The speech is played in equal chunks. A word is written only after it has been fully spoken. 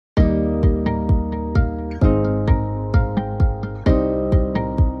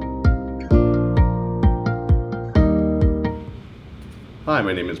Hi,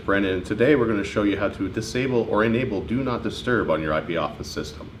 my name is Brennan, and today we're going to show you how to disable or enable Do Not Disturb on your IP Office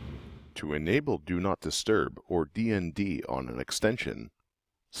system. To enable Do Not Disturb, or DND, on an extension,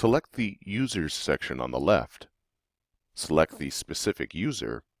 select the Users section on the left, select the specific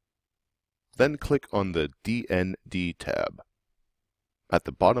user, then click on the DND tab. At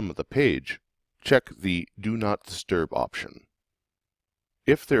the bottom of the page, check the Do Not Disturb option.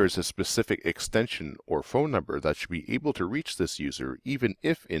 If there is a specific extension or phone number that should be able to reach this user even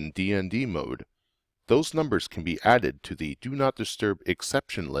if in DND mode, those numbers can be added to the Do Not Disturb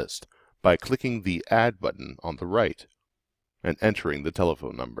exception list by clicking the Add button on the right and entering the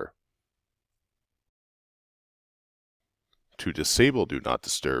telephone number. To disable Do Not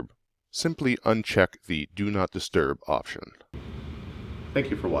Disturb, simply uncheck the Do Not Disturb option.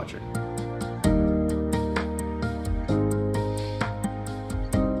 Thank you for watching.